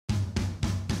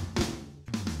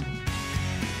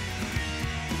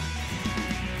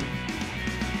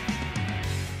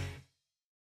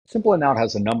Simple and Out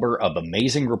has a number of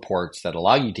amazing reports that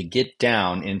allow you to get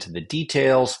down into the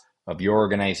details of your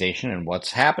organization and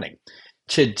what's happening.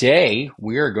 Today,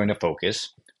 we are going to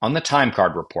focus on the time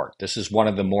card report. This is one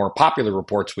of the more popular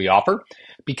reports we offer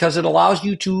because it allows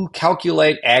you to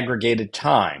calculate aggregated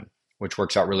time, which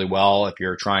works out really well if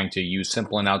you're trying to use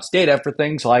Simple and Out's data for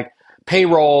things like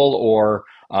payroll or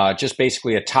just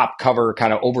basically a top cover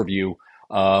kind of overview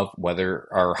of whether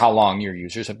or how long your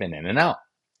users have been in and out.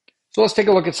 So let's take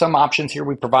a look at some options here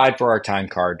we provide for our time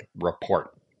card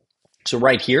report. So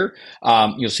right here,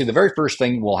 you'll see the very first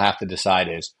thing we'll have to decide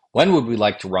is when would we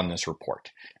like to run this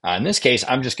report? In this case,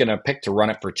 I'm just going to pick to run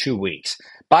it for 2 weeks.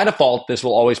 By default, this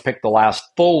will always pick the last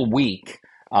full week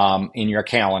in your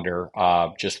calendar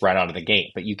just right out of the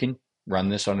gate, but you can run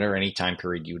this under any time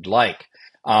period you'd like.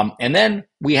 And then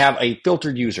we have a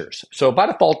filtered users. So by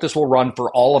default, this will run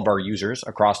for all of our users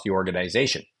across the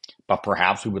organization, but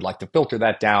perhaps we would like to filter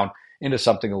that down into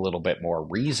something a little bit more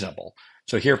reasonable.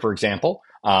 So here, for example,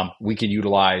 we could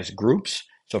utilize groups.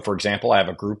 So for example, I have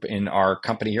a group in our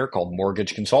company here called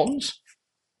Mortgage Consultants.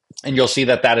 And you'll see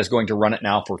that that is going to run it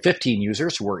now for 15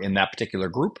 users who are in that particular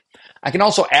group. I can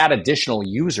also add additional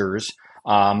users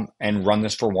and run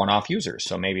this for one-off users.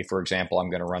 So maybe, for example, I'm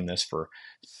going to run this for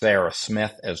Sarah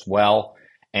Smith as well.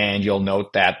 And you'll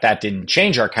note that that didn't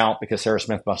change our count because Sarah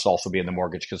Smith must also be in the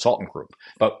Mortgage Consultant group.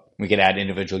 But we could add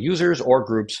individual users or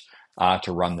groups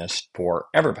to run this for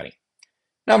everybody.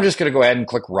 Now I'm just going to go ahead and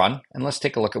click Run, and let's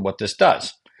take a look at what this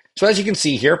does. So as you can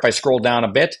see here, if I scroll down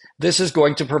a bit, this is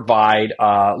going to provide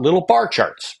little bar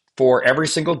charts for every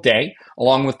single day,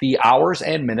 along with the hours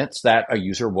and minutes that a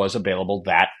user was available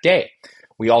that day.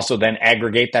 We also then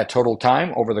aggregate that total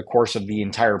time over the course of the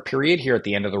entire period here at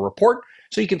the end of the report,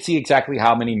 so you can see exactly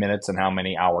how many minutes and how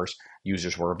many hours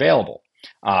users were available.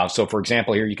 So for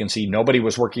example, here you can see nobody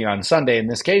was working on Sunday in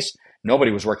this case,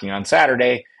 nobody was working on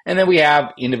Saturday, and then we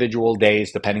have individual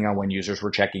days depending on when users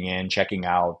were checking in, checking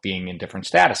out, being in different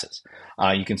statuses.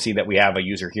 You can see that we have a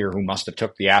user here who must have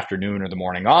took the afternoon or the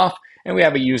morning off, and we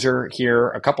have a user here,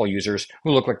 a couple of users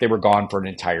who look like they were gone for an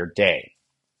entire day.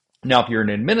 Now, if you're an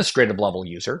administrative level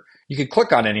user, you can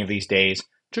click on any of these days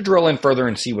to drill in further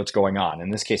and see what's going on. In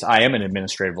this case, I am an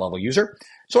administrative level user,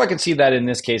 so I can see that in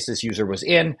this case, this user was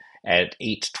in at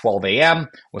 8:12 a.m.,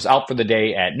 was out for the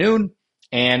day at noon,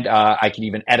 and I can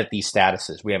even edit these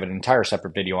statuses. We have an entire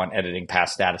separate video on editing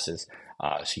past statuses,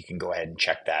 so you can go ahead and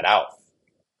check that out.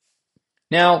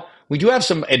 Now, we do have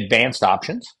some advanced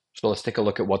options, so let's take a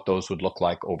look at what those would look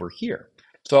like over here.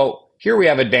 So here we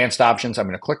have advanced options. I'm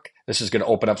going to click. This is going to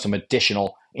open up some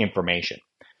additional information.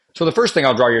 So the first thing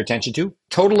I'll draw your attention to,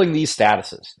 totaling these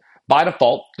statuses. By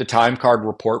default, the time card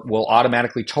report will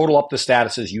automatically total up the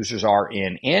statuses users are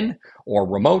in or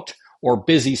remote or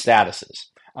busy statuses.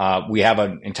 We have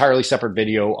an entirely separate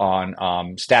video on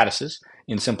statuses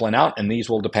in Simple and Out, and these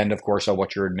will depend, of course, on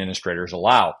what your administrators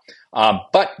allow.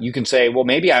 But you can say, well,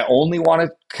 maybe I only want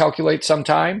to calculate some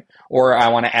time, or I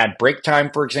want to add break time,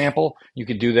 for example. You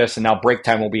could do this, and now break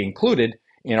time will be included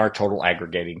in our total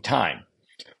aggregating time.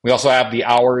 We also have the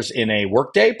hours in a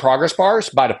workday, progress bars.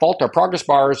 By default, our progress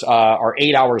bars are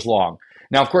 8 hours long.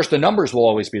 Now, of course, the numbers will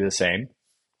always be the same,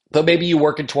 but maybe you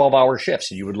work in 12-hour shifts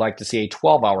and you would like to see a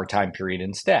 12-hour time period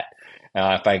instead.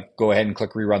 If I go ahead and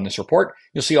click Rerun this report,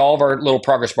 you'll see all of our little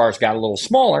progress bars got a little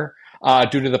smaller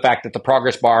due to the fact that the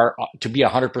progress bar, to be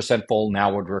 100% full,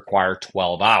 now would require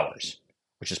 12 hours,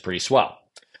 which is pretty swell.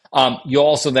 You'll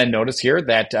also then notice here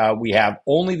that we have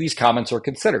only these comments are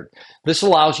considered. This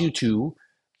allows you to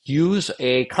use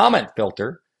a comment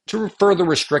filter to further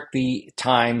restrict the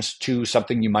times to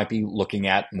something you might be looking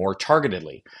at more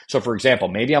targetedly. So for example,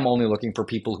 maybe I'm only looking for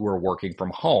people who are working from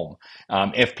home.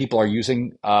 If people are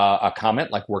using a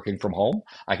comment like working from home,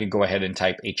 I can go ahead and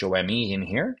type HOME in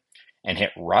here and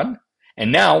hit run.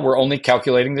 And now we're only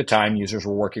calculating the time users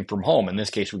were working from home. In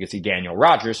this case, we can see Daniel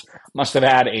Rogers must have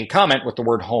had a comment with the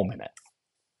word home in it.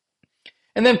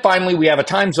 And then finally, we have a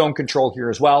time zone control here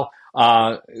as well.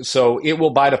 So it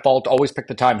will by default always pick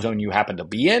the time zone you happen to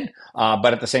be in.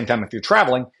 But at the same time, if you're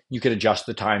traveling, you could adjust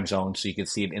the time zone so you can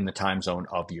see it in the time zone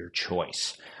of your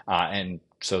choice. And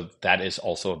so that is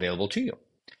also available to you.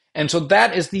 And so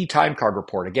that is the time card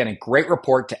report. Again, a great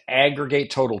report to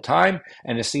aggregate total time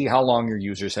and to see how long your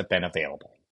users have been available.